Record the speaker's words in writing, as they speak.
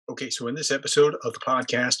Okay, so in this episode of the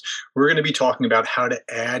podcast, we're going to be talking about how to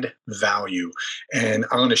add value. And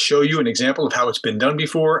I'm going to show you an example of how it's been done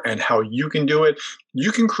before and how you can do it.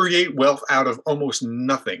 You can create wealth out of almost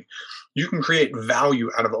nothing. You can create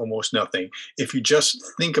value out of almost nothing if you just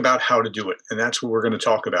think about how to do it. And that's what we're going to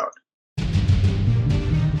talk about.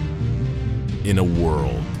 In a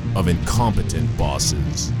world of incompetent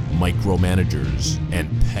bosses, micromanagers, and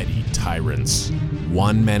petty tyrants,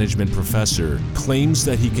 one management professor claims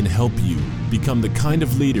that he can help you become the kind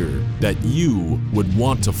of leader that you would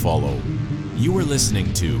want to follow. You are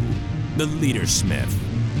listening to The Leadersmith.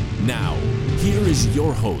 Now, here is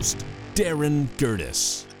your host, Darren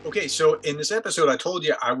Gertis. Okay, so in this episode, I told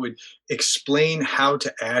you I would explain how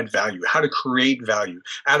to add value, how to create value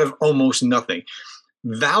out of almost nothing.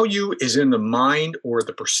 Value is in the mind or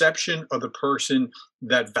the perception of the person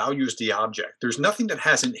that values the object. There's nothing that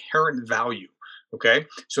has inherent value. Okay,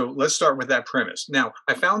 so let's start with that premise. Now,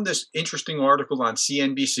 I found this interesting article on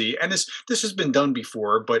CNBC, and this has been done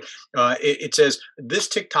before, but it says this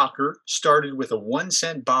TikToker started with a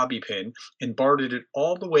 1-cent bobby pin and bartered it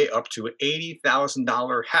all the way up to an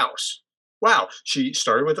 $80,000 house. Wow, she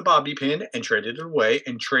started with a bobby pin and traded it away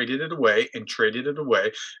and traded it away and traded it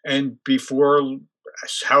away. And before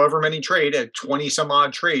however many at 20 some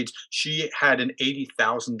odd trades, she had an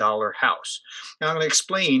 $80,000 house. Now I'm going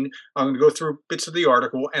to go through bits of the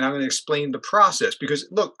article and I'm going to explain the process because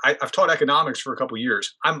look, I've taught economics for a couple of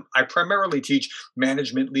years. I primarily teach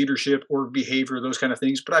management, leadership, or behavior, those kind of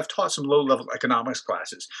things, but I've taught some low-level economics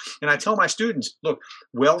classes. And I tell my students, look,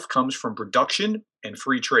 wealth comes from production and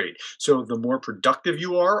free trade. So the more productive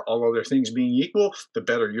you are, all other things being equal, the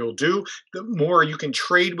better you'll do. The more you can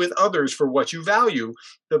trade with others for what you value,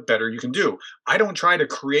 the better you can do. I don't try to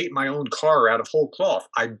create my own car out of whole cloth.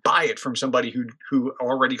 I buy it from somebody who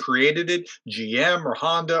already created it, GM or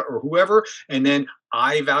Honda or whoever, and then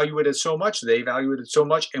I value it at so much, they value it at so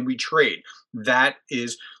much, and we trade. That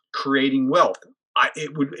is creating wealth.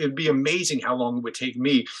 It'd be amazing how long it would take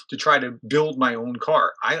me to try to build my own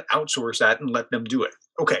car. I outsource that and let them do it.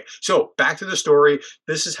 Okay, so back to the story.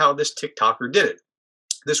 This is how this TikToker did it.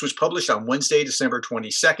 This was published on Wednesday, December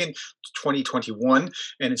 22nd, 2021,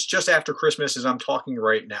 and it's just after Christmas as I'm talking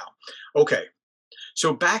right now. Okay,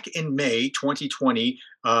 so back in May 2020,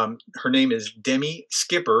 her name is Demi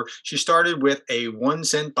Skipper. She started with a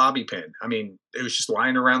 1-cent bobby pin. I mean, it was just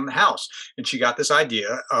lying around the house. And she got this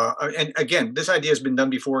idea. And again, this idea has been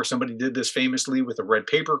done before. Somebody did this famously with a red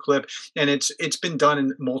paper clip. And it's been done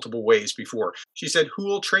in multiple ways before. She said, who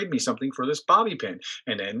will trade me something for this bobby pin?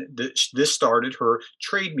 And then this started her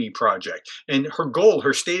Trade Me project. And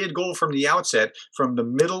her stated goal from the outset, from the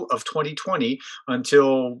middle of 2020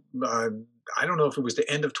 until I don't know if it was the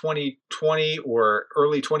end of 2020 or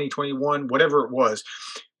early 2021, whatever it was,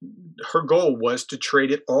 her goal was to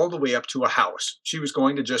trade it all the way up to a house. She was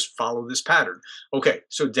going to just follow this pattern. Okay,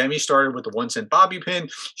 so Demi started with the 1-cent bobby pin.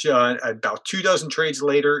 About 24 trades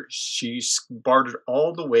later, she bartered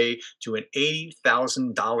all the way to an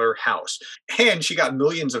 $80,000 house. And she got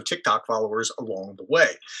millions of TikTok followers along the way.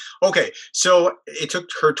 Okay, so it took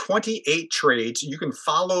her 28 trades. You can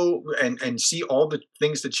follow and see all the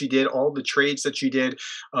things that she did, all the trades that she did.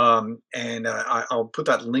 I'll put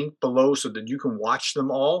that link below so that you can watch them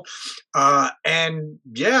all. And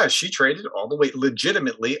yeah, she traded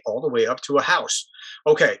legitimately all the way up to a house.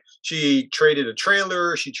 Okay, she traded a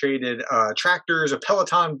trailer, she traded tractors, a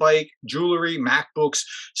Peloton bike, jewelry, MacBooks,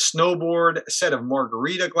 snowboard, a set of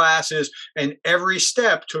margarita glasses, and every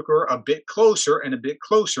step took her a bit closer and a bit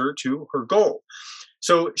closer to her goal.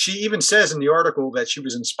 So she even says in the article that she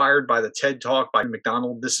was inspired by the TED Talk by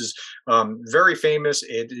McDonald. This is very famous.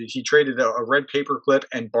 He traded a red paper clip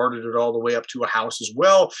and bartered it all the way up to a house as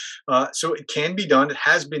well. So it can be done. It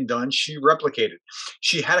has been done. She replicated.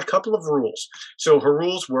 She had a couple of rules. So her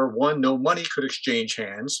rules were, one, no money could exchange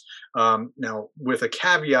hands. Now, with a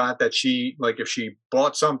caveat that if she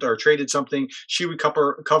bought something or traded something, she would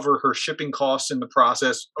cover her shipping costs in the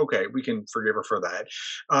process. Okay, we can forgive her for that.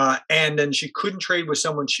 And then she couldn't trade with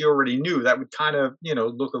someone she already knew. That would kind of,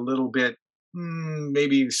 look a little bit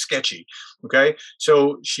maybe sketchy. Okay,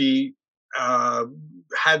 so she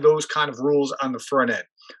had those kind of rules on the front end.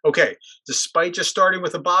 Okay, despite just starting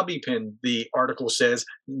with a bobby pin, the article says,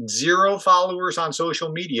 0 followers on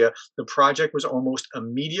social media, the project was almost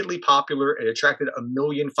immediately popular. It attracted 1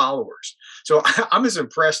 million followers. So I'm as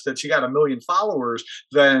impressed that she got 1 million followers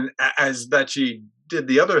as that she did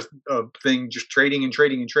the other thing, just trading and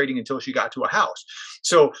trading and trading until she got to a house.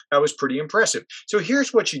 So that was pretty impressive. So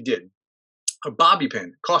here's what she did. A bobby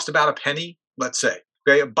pin cost about a penny, let's say.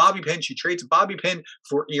 Okay, a bobby pin, she trades a bobby pin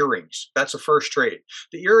for earrings. That's the first trade.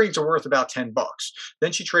 The earrings are worth about 10 bucks.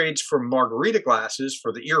 Then she trades for margarita glasses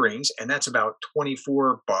for the earrings, and that's about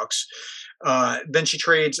 24 bucks. Then she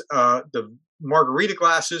trades the margarita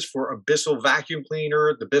glasses for a Bissell vacuum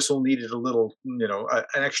cleaner. The Bissell needed a little,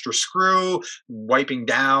 an extra screw, wiping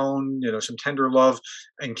down, some tender love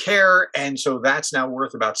and care. And so that's now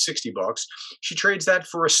worth about 60 bucks. She trades that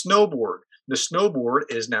for a snowboard. The snowboard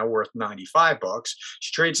is now worth 95 bucks.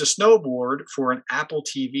 She trades a snowboard for an Apple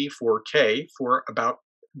TV 4K for about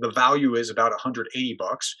the value is about 180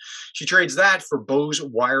 bucks. She trades that for Bose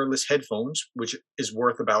wireless headphones, which is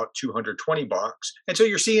worth about 220 bucks. And so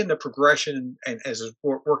you're seeing the progression and as it's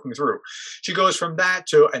working through. She goes from that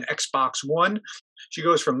to an Xbox One. She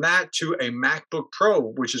goes from that to a MacBook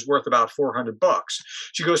Pro, which is worth about 400 bucks.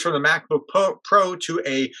 She goes from the MacBook Pro to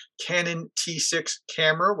a Canon T6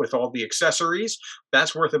 camera with all the accessories.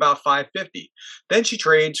 That's worth about 550. Then she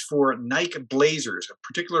trades for Nike Blazers, a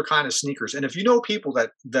particular kind of sneakers. And if you know people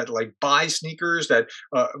that like buy sneakers, that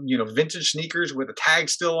vintage sneakers with a tag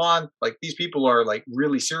still on, like these people are like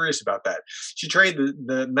really serious about that. She traded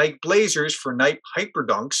the Nike Blazers for Nike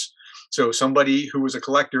Hyperdunks. So somebody who was a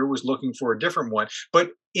collector was looking for a different one.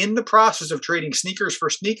 But in the process of trading sneakers for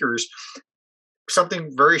sneakers, something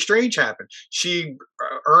very strange happened. She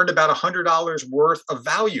earned about $100 worth of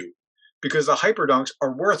value because the Hyperdunks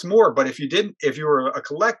are worth more. But if you were a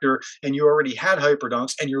collector and you already had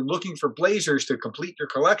Hyperdunks and you're looking for Blazers to complete your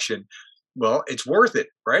collection, well, it's worth it,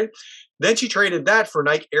 right? Then she traded that for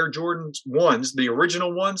Nike Air Jordan 1s, the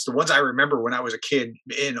original ones, the ones I remember when I was a kid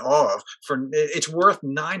in awe of. It's worth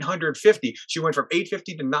 $950. She went from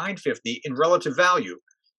 $850 to $950 in relative value,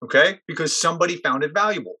 okay? Because somebody found it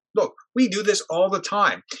valuable. Look, we do this all the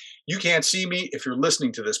time. You can't see me if you're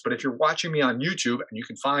listening to this, but if you're watching me on YouTube, and you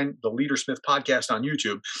can find the Leader Smith podcast on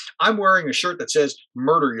YouTube, I'm wearing a shirt that says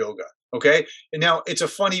Murder Yoga. Okay. And now it's a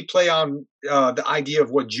funny play on the idea of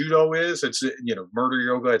what judo is. It's, murder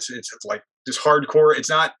yoga. It's like this hardcore. It's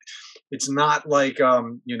not like,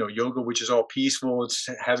 yoga, which is all peaceful. It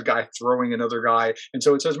has a guy throwing another guy. And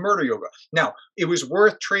so it says murder yoga. Now it was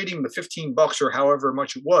worth trading the 15 bucks or however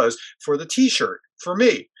much it was for the t-shirt for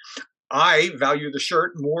me. I value the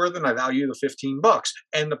shirt more than I value the 15 bucks.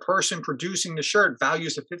 And the person producing the shirt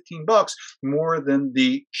values the 15 bucks more than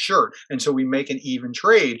the shirt. And so we make an even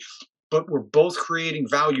trade. But we're both creating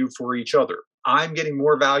value for each other. I'm getting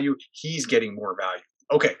more value. He's getting more value.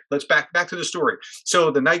 Okay, let's back to the story.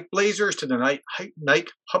 So the Nike Blazers to the Nike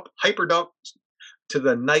Hyperdunks to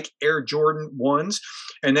the Nike Air Jordan 1s.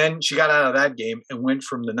 And then she got out of that game and went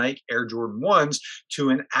from the Nike Air Jordan 1s to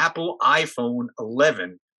an Apple iPhone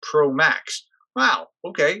 11 Pro Max. Wow,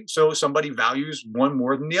 okay, so somebody values one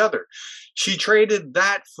more than the other. She traded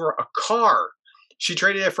that for a car. She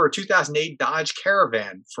traded it for a 2008 Dodge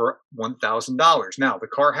Caravan for $1,000. Now, the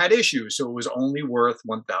car had issues, so it was only worth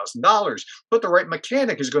 $1,000. But the right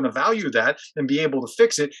mechanic is going to value that and be able to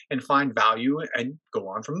fix it and find value and go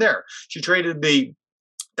on from there. She traded the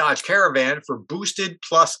Dodge Caravan for Boosted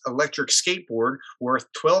Plus electric skateboard worth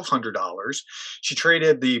 $1,200. She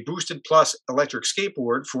traded the Boosted Plus electric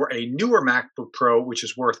skateboard for a newer MacBook Pro, which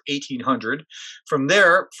is worth $1,800. From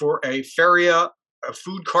there, for a Feria, a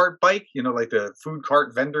food cart bike, like the food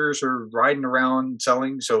cart vendors are riding around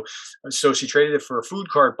selling. So she traded it for a food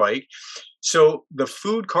cart bike. So the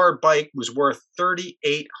food cart bike was worth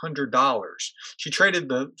 $3,800. She traded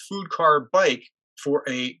the food cart bike for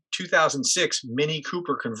a 2006 Mini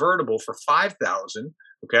Cooper convertible for $5,000.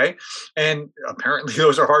 Okay. And apparently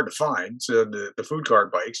those are hard to find. So the food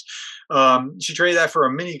cart bikes, she traded that for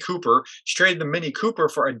a Mini Cooper. She traded the Mini Cooper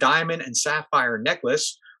for a diamond and sapphire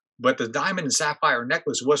necklace. But the diamond and sapphire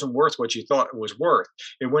necklace wasn't worth what you thought it was worth.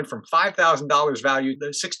 It went from $5,000 value to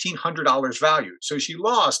 $1,600 value. So she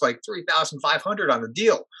lost like $3,500 on the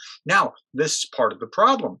deal. Now, this is part of the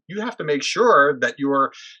problem. You have to make sure that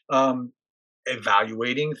you're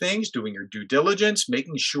evaluating things, doing your due diligence,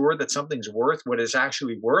 making sure that something's worth what it's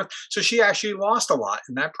actually worth. So she actually lost a lot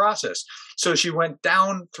in that process. So she went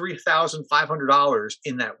down $3,500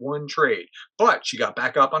 in that one trade, but she got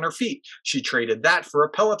back up on her feet. She traded that for a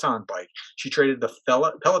Peloton bike. She traded the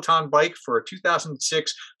Peloton bike for a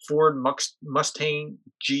 2006 Ford Mustang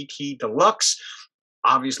GT Deluxe.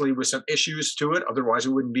 Obviously with some issues to it, otherwise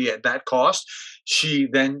it wouldn't be at that cost. She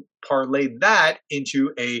then parlayed that into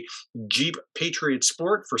a Jeep Patriot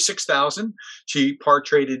Sport for $6,000. She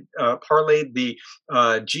parlayed the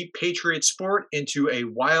Jeep Patriot Sport into a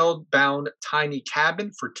Wildbound Tiny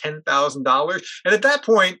Cabin for $10,000. And at that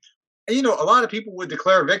point, a lot of people would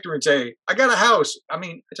declare victory and say, I got a house. I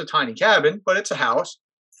mean, it's a tiny cabin, but it's a house.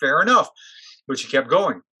 Fair enough. But she kept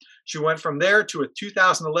going. She went from there to a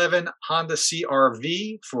 2011 Honda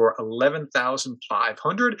CRV for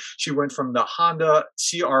 11,500. She went from the Honda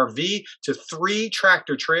CRV to 3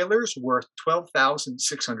 tractor trailers worth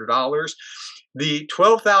 $12,600. The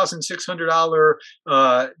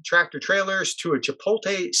 $12,600 tractor trailers to a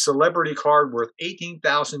Chipotle celebrity card worth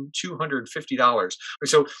 $18,250.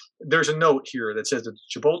 So there's a note here that says that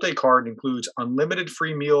the Chipotle card includes unlimited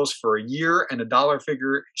free meals for a year, and a dollar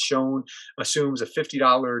figure shown assumes a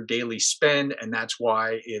 $50 daily spend, and that's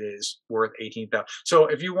why it is worth $18,000. So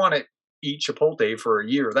if you want to eat Chipotle for a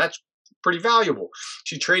year, that's pretty valuable.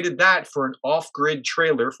 She traded that for an off-grid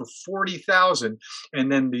trailer for $40,000,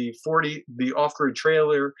 and then the off-grid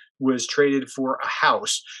trailer was traded for a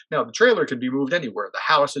house. Now the trailer could be moved anywhere. The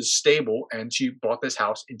house is stable, and she bought this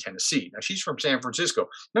house in Tennessee. Now she's from San Francisco.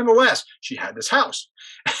 Nonetheless, she had this house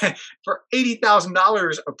for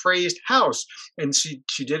 $80,000 appraised house, and she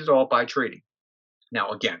did it all by trading.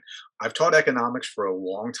 Now, again, I've taught economics for a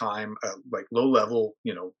long time, like low level,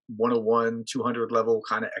 101, 200 level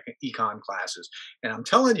kind of econ classes. And I'm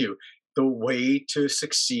telling you, the way to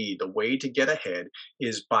succeed, the way to get ahead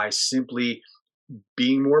is by simply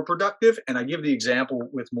being more productive. And I give the example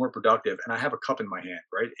with more productive, and I have a cup in my hand,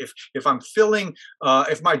 right? If I'm filling,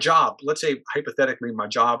 if my job, let's say hypothetically, my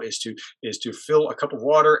job is to fill a cup of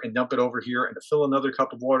water and dump it over here, and to fill another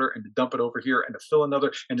cup of water and to dump it over here, and to fill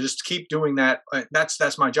another, and just keep doing that.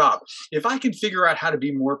 That's my job. If I can figure out how to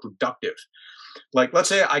be more productive, like let's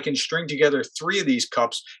say I can string together 3 of these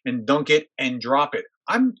cups and dunk it and drop it,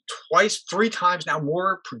 I'm 3 times now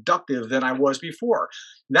more productive than I was before.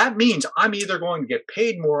 That means I'm either going to get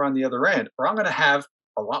paid more on the other end, or I'm going to have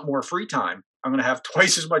a lot more free time. I'm going to have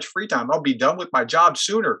twice as much free time. I'll be done with my job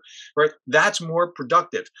sooner, right? That's more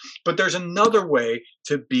productive. But there's another way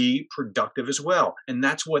to be productive as well. And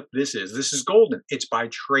that's what this is. This is golden. It's by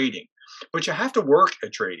trading. But you have to work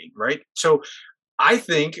at trading, right? So I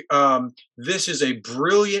think this is a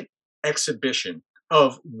brilliant exhibition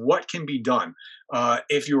of what can be done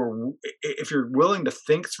if you're willing to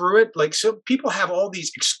think through it. Like, so people have all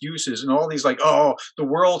these excuses and all these like, oh, the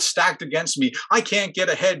world's stacked against me, I can't get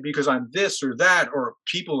ahead because I'm this or that, or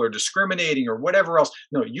people are discriminating or whatever else.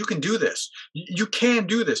 No, you can do this. You can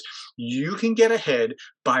do this. You can get ahead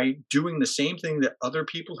by doing the same thing that other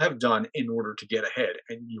people have done in order to get ahead,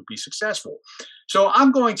 and you'll be successful. So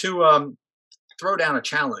I'm going to throw down a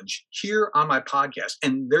challenge here on my podcast.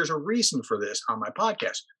 And there's a reason for this on my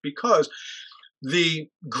podcast, because the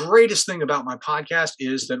greatest thing about my podcast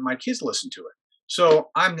is that my kids listen to it. So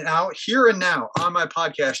I'm now here and now on my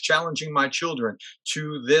podcast challenging my children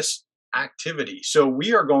to this activity. So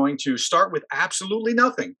we are going to start with absolutely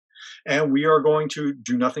nothing, and we are going to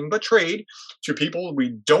do nothing but trade to people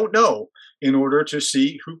we don't know in order to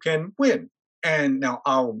see who can win. And now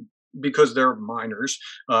because they're minors,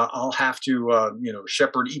 I'll have to,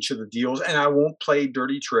 shepherd each of the deals, and I won't play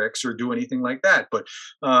dirty tricks or do anything like that. But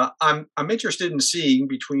I'm interested in seeing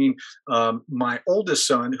between my oldest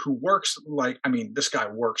son, who works this guy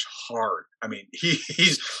works hard. I mean,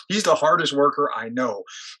 he's the hardest worker I know,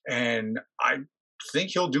 and I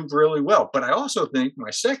think he'll do really well. But I also think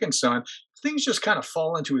my second son, things just kind of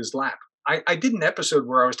fall into his lap. I did an episode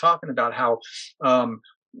where I was talking about how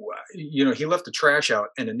he left the trash out,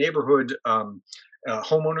 and a neighborhood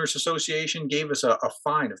homeowners association gave us a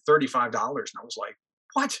fine of $35. And I was like,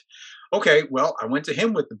 what? Okay, well, I went to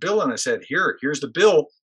him with the bill and I said, here's the bill.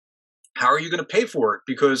 How are you going to pay for it?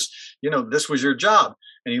 Because, this was your job.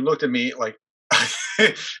 And he looked at me like,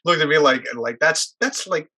 that's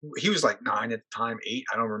like, he was like 9 at the time, 8.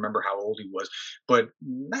 I don't remember how old he was, but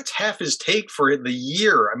that's half his take for the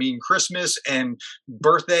year. I mean, Christmas and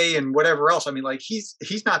birthday and whatever else. I mean, like he's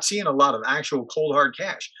not seeing a lot of actual cold hard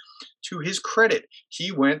cash. To his credit,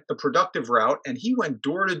 he went the productive route, and he went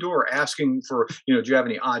door to door asking for, do you have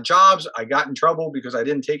any odd jobs? I got in trouble because I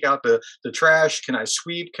didn't take out the trash. Can I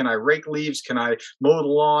sweep? Can I rake leaves? Can I mow the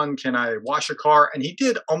lawn? Can I wash a car? And he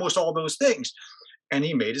did almost all those things, and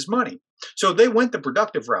he made his money. So they went the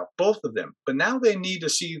productive route, both of them. But now they need to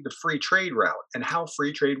see the free trade route and how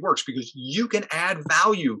free trade works, because you can add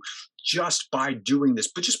value just by doing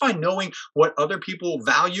this, but just by knowing what other people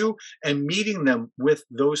value and meeting them with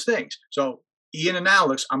those things. So Ian and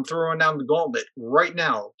Alex, I'm throwing down the gauntlet right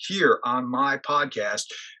now here on my podcast,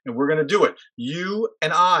 and we're going to do it. You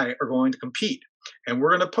and I are going to compete, and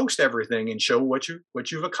we're going to post everything and show what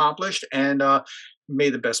you've accomplished, and may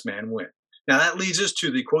the best man win. Now, that leads us to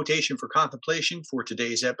the quotation for contemplation for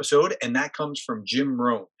today's episode, and that comes from Jim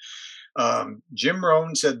Rohn. Jim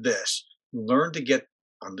Rohn said this: learn to get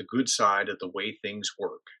on the good side of the way things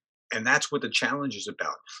work. And that's what the challenge is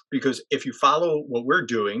about. Because if you follow what we're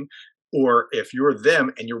doing, Or if you're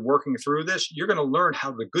them and you're working through this, you're going to learn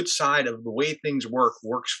how the good side of the way things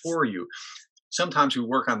works for you. Sometimes we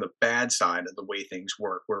work on the bad side of the way things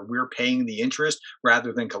work, where we're paying the interest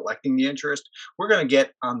rather than collecting the interest. We're going to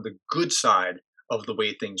get on the good side of the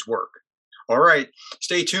way things work. All right,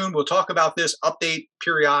 stay tuned. We'll talk about this update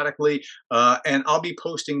periodically, and I'll be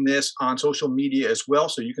posting this on social media as well,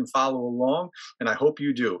 so you can follow along, and I hope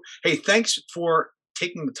you do. Hey, thanks for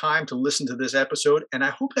taking the time to listen to this episode, and I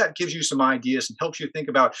hope that gives you some ideas and helps you think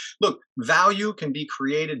about, look, value can be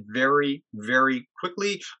created very, very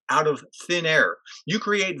quickly out of thin air. You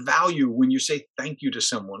create value when you say thank you to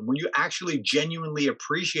someone, when you actually genuinely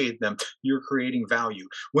appreciate them, you're creating value.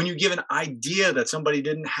 When you give an idea that somebody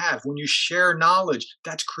didn't have, when you share knowledge,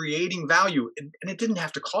 that's creating value. And it didn't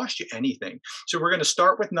have to cost you anything. So we're going to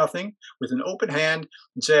start with nothing, with an open hand,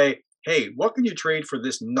 and say, hey, what can you trade for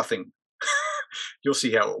this nothing? You'll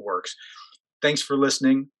see how it works. Thanks for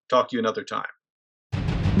listening. Talk to you another time.